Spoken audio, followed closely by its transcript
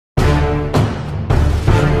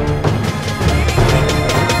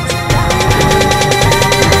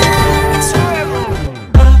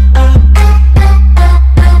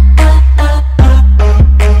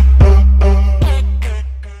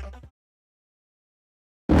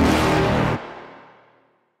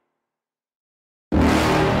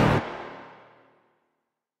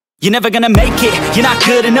You're never gonna make it, you're not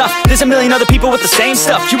good enough. There's a million other people with the same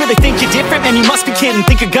stuff. You really think you're different? Man, you must be kidding.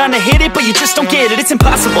 Think you're gonna hit it, but you just don't get it. It's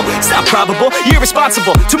impossible, it's not probable, you're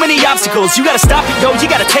irresponsible. Too many obstacles, you gotta stop it, yo. You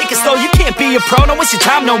gotta take it slow, you can't be a pro. Don't waste your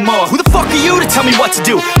time no more. Who the fuck are you to tell me what to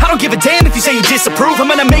do? I don't give a damn if you say you disapprove. I'm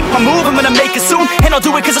gonna make my move, I'm gonna make it soon. And I'll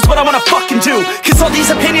do it cause it's what I wanna fucking do. Cause all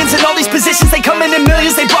these opinions and all these positions, they come in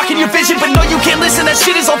millions, they blocking your vision. But no, you can't listen, that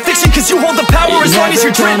shit is all fiction. Cause you hold the power as long as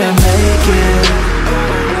you're dreaming.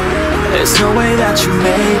 There's no way that you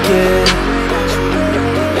make it.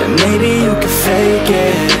 And maybe you can fake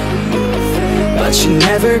it, but you're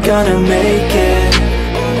never gonna make it.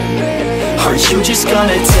 Aren't you just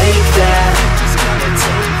gonna take that?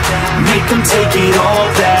 Make them take it all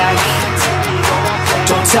back.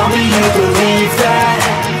 Don't tell me you believe that.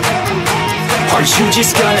 Aren't you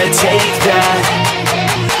just gonna take that?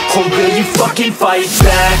 Or will you fucking fight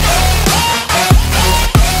back?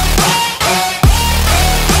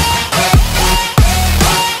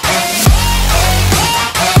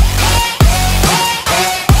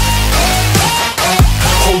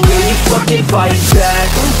 Fucking fight back.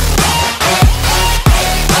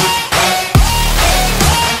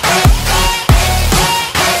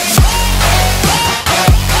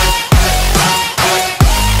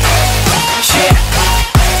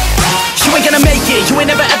 You ain't gonna make it, you ain't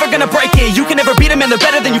never ever gonna break it. You can never beat them and they're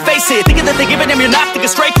better than you face it. Thinking that they give a damn, you're not, think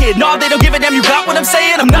a straight kid. No, they don't give a damn, you got what I'm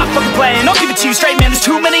saying? I'm not fucking playing, I'll give it to you straight, man. There's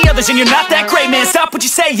too many others and you're not that great, man. Stop what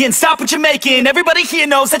you're saying, stop what you're making. Everybody here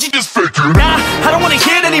knows that you just faking. Nah, I don't wanna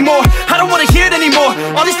hear it anymore, I don't wanna hear it anymore.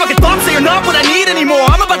 All these fucking thoughts, they are not what I need anymore.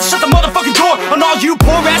 I'm about to shut the motherfucking door on all you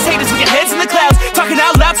poor ass haters with your heads in the clouds, talking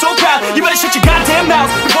out loud so proud. You better shut your goddamn mouth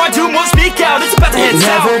before I do more, speak out. It's about to head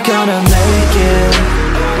south. You're never gonna make it.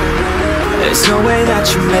 There's no way that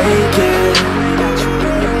you make it.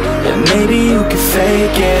 And maybe you can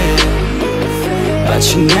fake it, but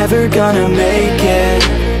you're never gonna make it.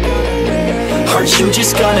 Aren't you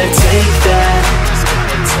just gonna take that?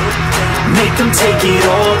 Make them take it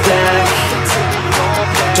all back.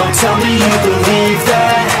 Don't tell me you believe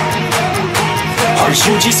that. Aren't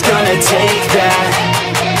you just gonna take that?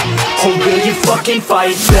 Or will you fucking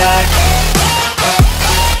fight back?